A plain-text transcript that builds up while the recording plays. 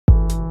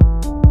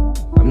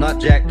not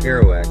Jack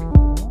Kerouac.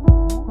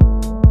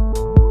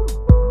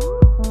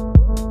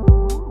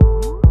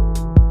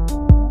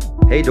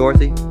 Hey,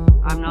 Dorothy.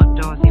 I'm not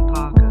Dorothy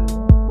Parker.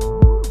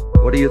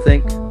 What do you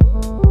think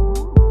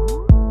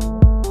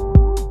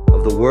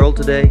of the world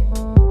today?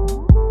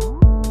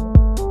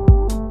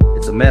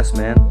 It's a mess,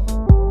 man.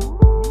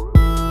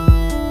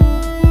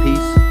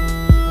 Peace,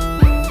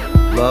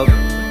 love,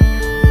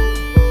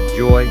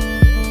 joy,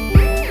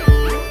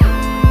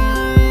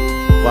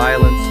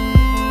 violence,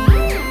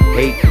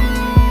 hate,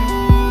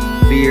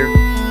 fear.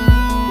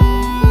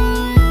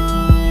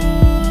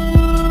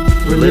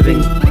 We're living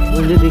in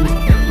a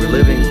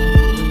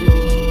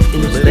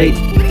state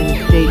of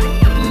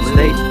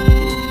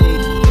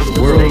the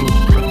world.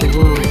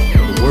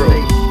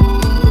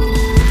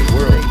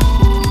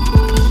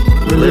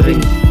 We're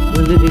living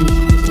in a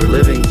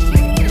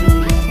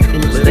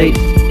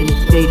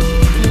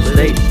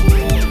state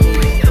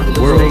of the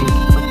world.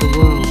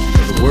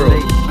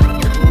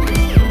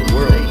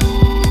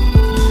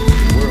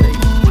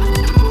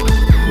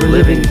 We're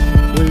living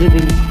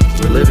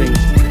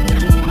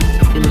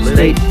in a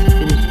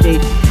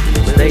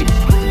state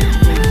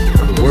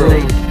of the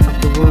world.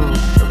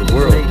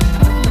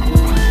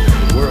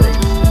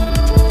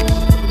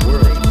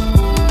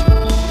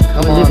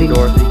 Come on,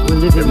 Dorothy.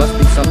 There must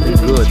be something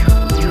good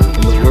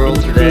in the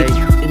world today.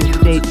 It's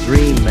a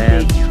dream,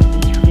 man.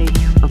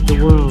 Of the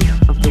world.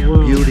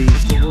 Beauty,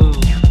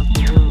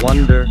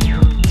 wonder,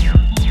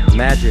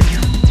 magic.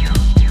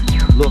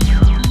 Look,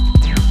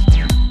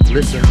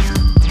 listen,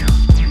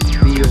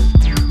 feel.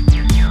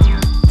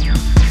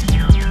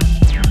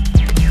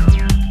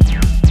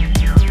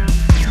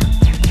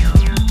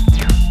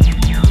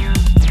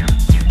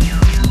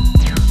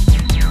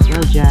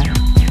 Well, Jack,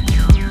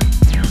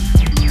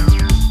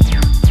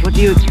 what do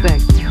you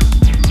expect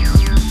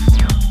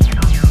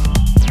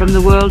from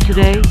the world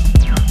today?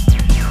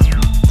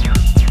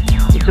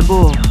 It's a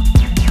bore.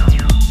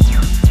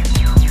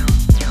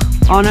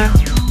 Honor,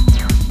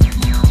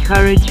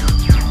 courage,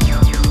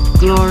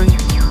 glory.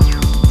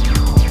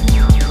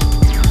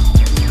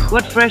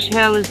 What fresh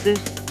hell is this?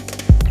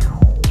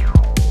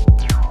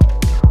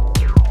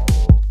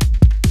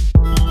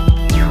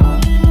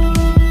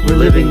 We're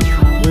living in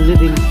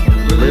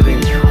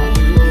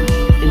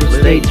a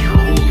state of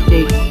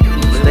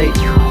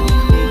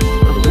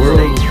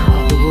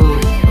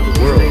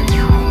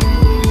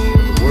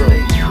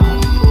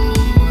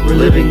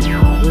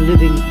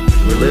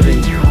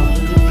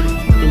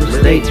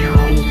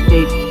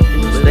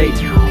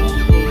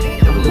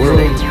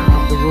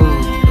the world.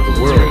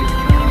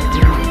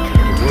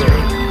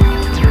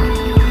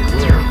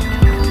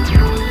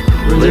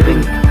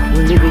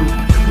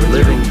 We're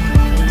living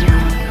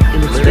in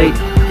a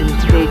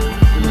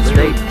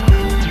state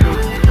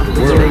of the world.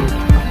 We're living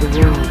in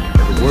a state of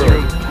the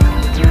world.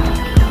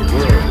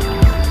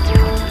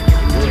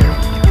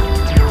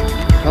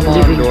 Come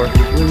on,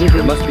 Dorothy.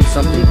 There must be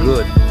something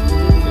good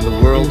in the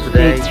world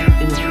today.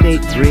 It's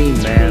a dream,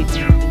 man.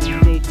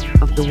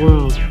 Of the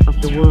world.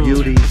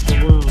 Beauty,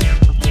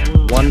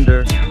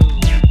 wonder,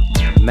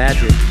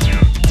 magic.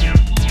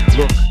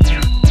 Look,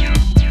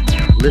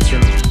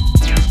 listen,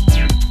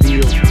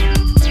 feel.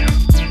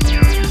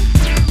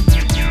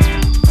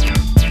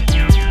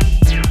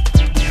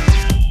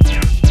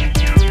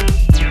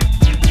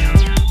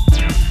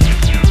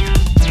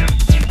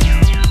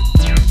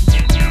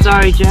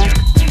 Sorry, Jack.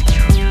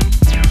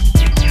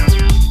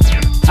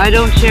 I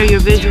don't share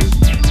your vision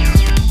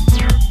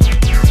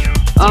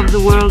of the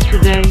world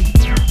today.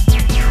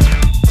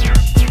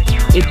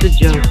 It's a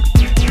joke.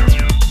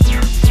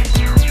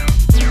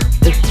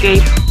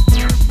 Escape,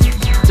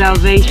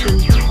 salvation,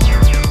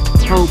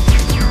 hope.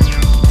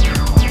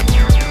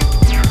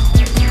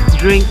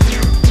 Drink,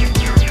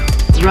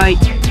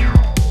 write,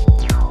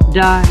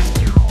 die.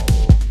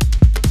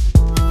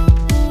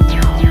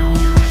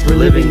 We're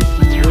living in a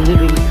state of the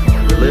world.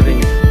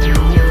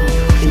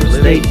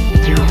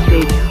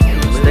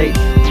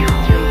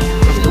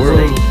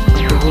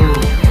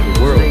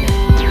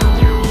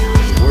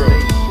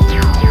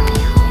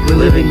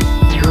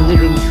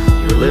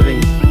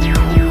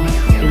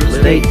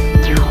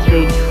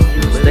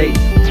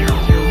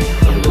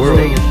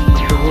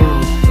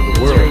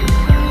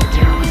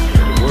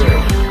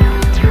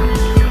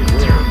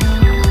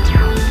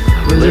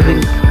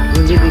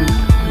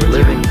 We're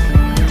living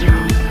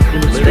in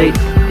a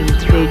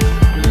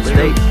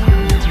state of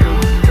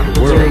the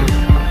world. We're living in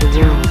a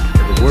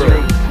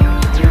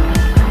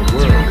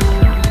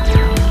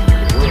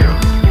state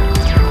of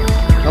the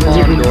world. Come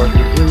on,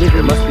 Dorothy.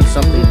 There must be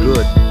something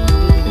good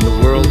in the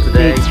world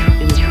today.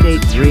 It's a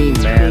dream,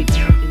 man.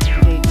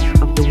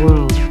 Of the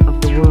world.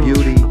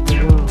 Beauty,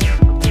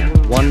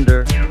 wonder,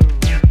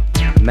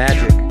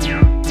 magic.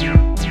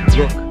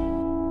 Look,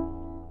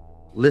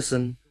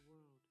 listen,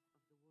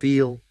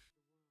 feel.